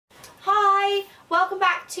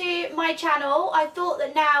to my channel. I thought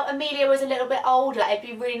that now Amelia was a little bit older, it'd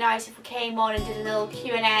be really nice if we came on and did a little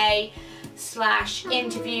Q&A /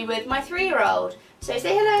 interview with my 3-year-old. So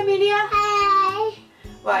say hello, Amelia. Hi.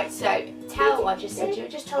 Right, so tell what I just said. You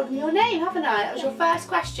just told me your name, haven't I? That was your first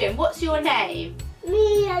question. What's your name?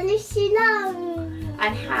 Amelia.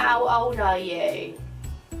 And how old are you?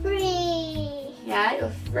 3. Yeah, you're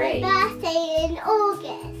 3. My birthday in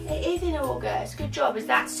August. It is in August. Good job. Is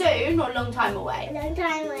that soon or a long time away? A long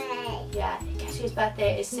time away. Yeah. Guess whose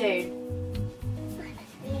birthday it is soon?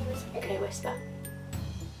 Okay, whisper.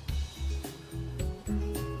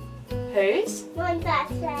 Whose? My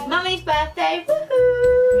birthday. Mummy's birthday.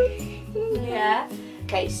 Woohoo! Yeah.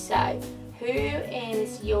 Okay, so who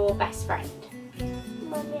is your best friend?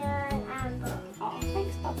 Mummy and Amber. Oh,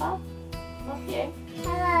 thanks, Papa. Love you.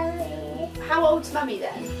 Hello. How old's Mummy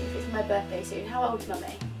then? If it's my birthday soon, how old's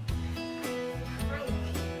Mummy?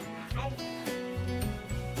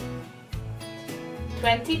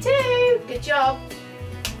 22. Good job.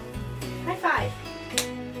 High five.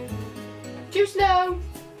 Too slow.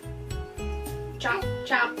 Chomp,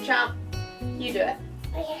 chomp, chomp. You do it.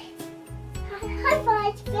 Okay. High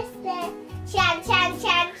five, birthday. Chan, chan,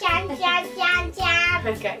 chan, chan, chan, chan, chan.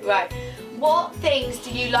 Okay, right. What things do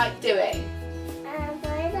you like doing?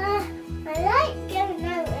 I like going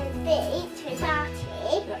out on the beach with Archie.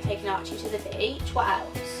 You like taking Archie to the beach. What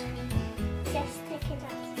else? Just taking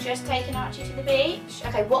Archie. Just taking Archie to the beach.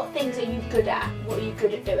 Okay, what things are you good at? What are you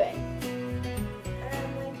good at doing?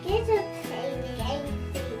 I'm good at playing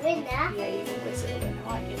games with the winner. Yeah, you're always at the winner,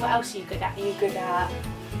 aren't you? What else are you good at? Are you good at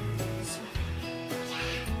swimming?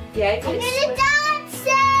 Yeah, you're I'm good good at at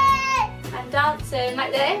dancing. and dancing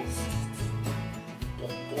like this.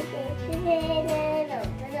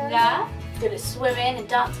 Yeah, good at swimming and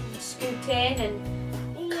dancing and scooting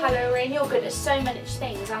and colouring. You're good at so many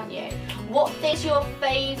things, aren't you? What is your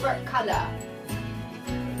favourite colour?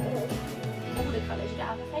 All the colours, you don't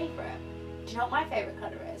have a favourite. Do you know what my favourite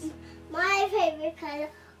colour is? My favourite colour,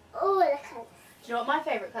 all the colours. Do you know what my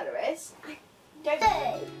favourite colour is? Don't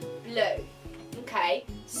Blue. Blue. Okay,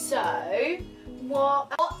 so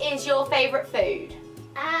what is your favourite food?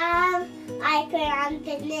 I and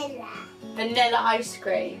vanilla. Vanilla ice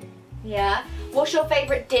cream. Yeah. What's your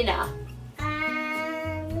favourite dinner?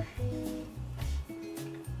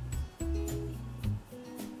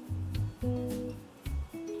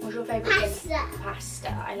 What's your favourite Pasta. dinner?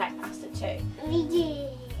 Pasta. I like pasta too. We do.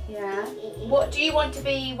 Yeah. What do you want to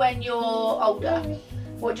be when you're older?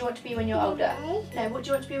 What do you want to be when you're older? No, what do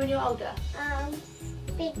you want to be when you're older?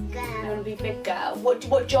 Big You girl. want to be a big girl.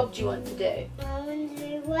 What job do you want to do? I want to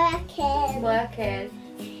be working. Working.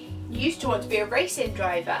 You used to want to be a racing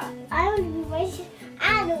driver. I want to be racing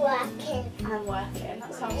and working. And working.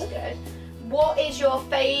 That sounds good. What is your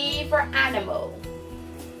favourite animal?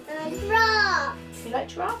 Giraffe. You like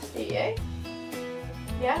giraffes, do you?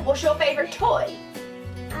 Yeah. What's your favourite toy?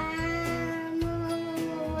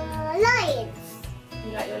 Lions.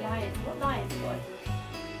 You like your lion. What lion toy?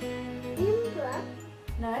 Remember?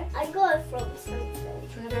 No? I got it from something. Do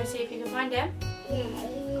you want to go see if you can find him? Yeah.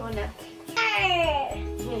 Go on then.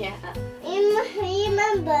 Yeah. You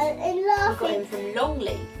remember in We got laughing him from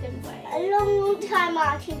Longley, didn't we? a long time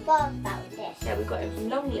Archie bought about this. Yeah, we got him from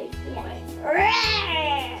Longley, didn't we?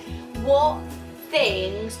 Yeah. What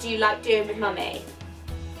things do you like doing with Mummy?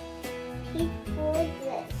 He bought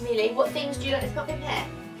this. Really? What things do you like? Let's pop him here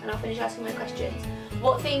and I'll finish asking my questions.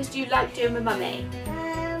 What things do you like doing with Mummy?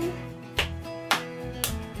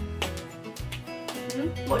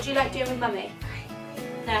 What do you like doing with Mummy?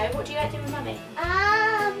 No, what do you like doing with Mummy?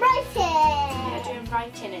 Writing. Yeah, doing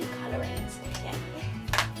writing and colouring and stuff, yeah.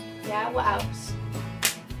 Yeah, what else?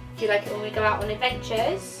 Do you like it when we go out on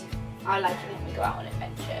adventures? I like it when we go out on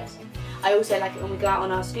adventures. I also like it when we go out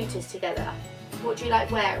on our scooters together. What do you like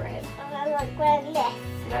wearing? I like wearing this.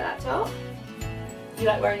 You like that top? You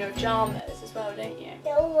like wearing your pyjamas as well, don't you?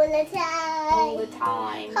 All the time. All the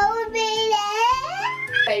time. Hold me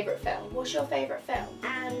there. Favourite film? What's your favourite film?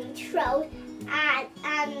 Trolls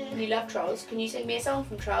and You love Trolls. Can you sing me a song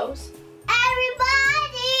from Trolls?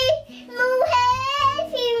 everybody move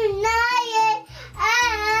hands united.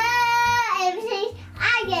 Everything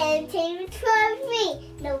I guarantee trust me.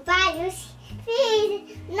 Nobody's feeling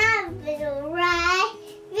nothing alright.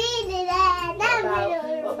 Feeling that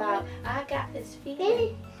nothing What about I got this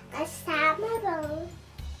feeling? I stop my bones.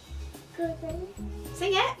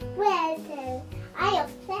 Sing it. Where do I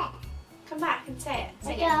upset? Come back and say it. I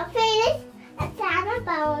Sing it. got feelings. I stop my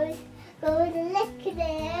bones. Go to lick it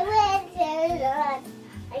where do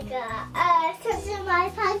I got something in my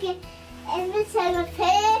pocket. Every time I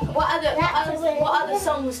pay. What other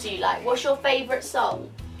songs do you like? What's your favourite song?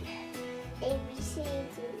 A, B, C,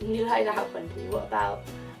 D. You like that one, do you? What about,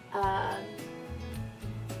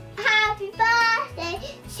 Happy birthday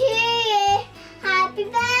to you. Happy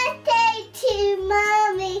birthday to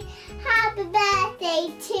Mommy. Happy birthday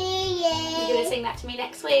to you. You're going to sing that to me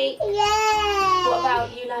next week? Yeah. What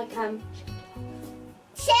about you like,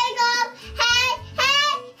 Sing up, hey,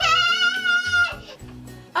 hey, hey.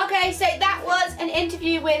 Okay, so that was an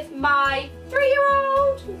interview with my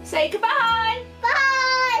 3-year-old. Say goodbye.